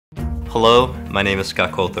Hello, my name is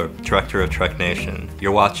Scott Colthorp, Director of Trek Nation.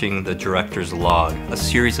 You're watching The Director's Log, a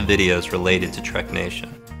series of videos related to Trek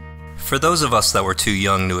Nation. For those of us that were too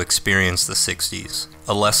young to experience the 60s,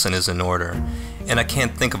 a lesson is in order, and I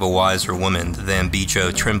can't think of a wiser woman than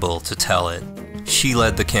Bjo Trimble to tell it. She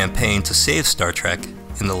led the campaign to save Star Trek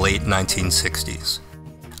in the late 1960s.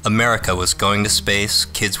 America was going to space,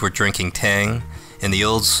 kids were drinking Tang, and the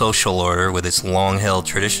old social order with its long-held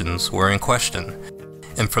traditions were in question.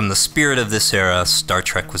 And from the spirit of this era, Star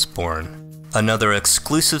Trek was born. Another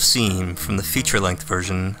exclusive scene from the feature-length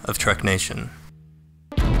version of Trek Nation.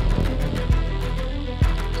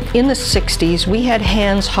 In the 60s, we had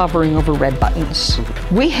hands hovering over red buttons.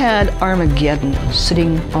 We had Armageddon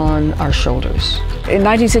sitting on our shoulders. In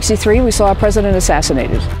 1963, we saw our president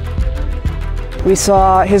assassinated. We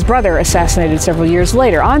saw his brother assassinated several years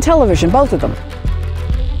later, on television, both of them.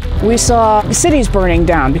 We saw cities burning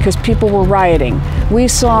down because people were rioting. We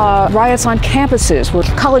saw riots on campuses where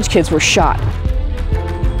college kids were shot.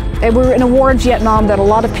 And we were in a war in Vietnam that a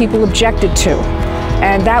lot of people objected to.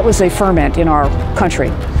 And that was a ferment in our country.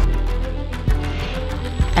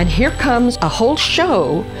 And here comes a whole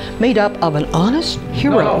show made up of an honest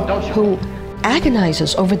hero who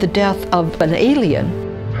agonizes over the death of an alien.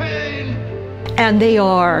 And they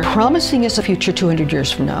are promising us a future 200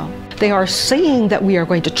 years from now. They are saying that we are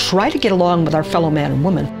going to try to get along with our fellow man and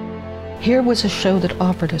woman. Here was a show that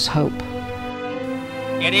offered us hope.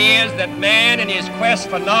 It is that man in his quest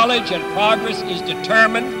for knowledge and progress is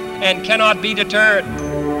determined and cannot be deterred.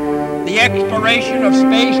 The exploration of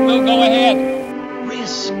space will go ahead.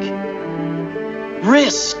 Risk.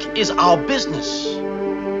 Risk is our business.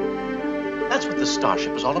 That's what the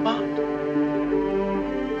Starship is all about.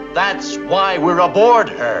 That's why we're aboard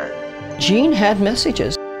her. Gene had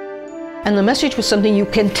messages. And the message was something you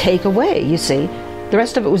can take away, you see. The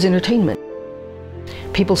rest of it was entertainment.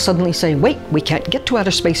 People suddenly saying, wait, we can't get to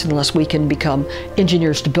outer space unless we can become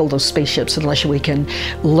engineers to build those spaceships, unless we can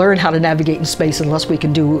learn how to navigate in space, unless we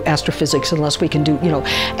can do astrophysics, unless we can do,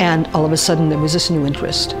 and all of a sudden there was this new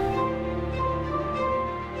interest.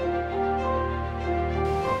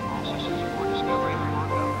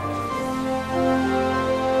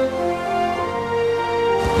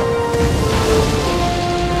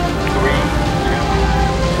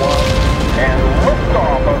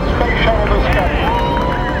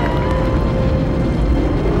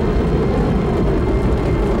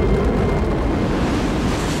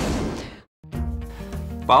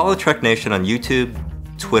 Follow Trek Nation on YouTube,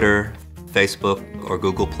 Twitter, Facebook, or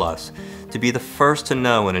Google+, to be the first to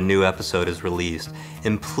know when a new episode is released,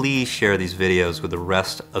 and please share these videos with the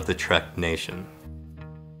rest of the Trek Nation.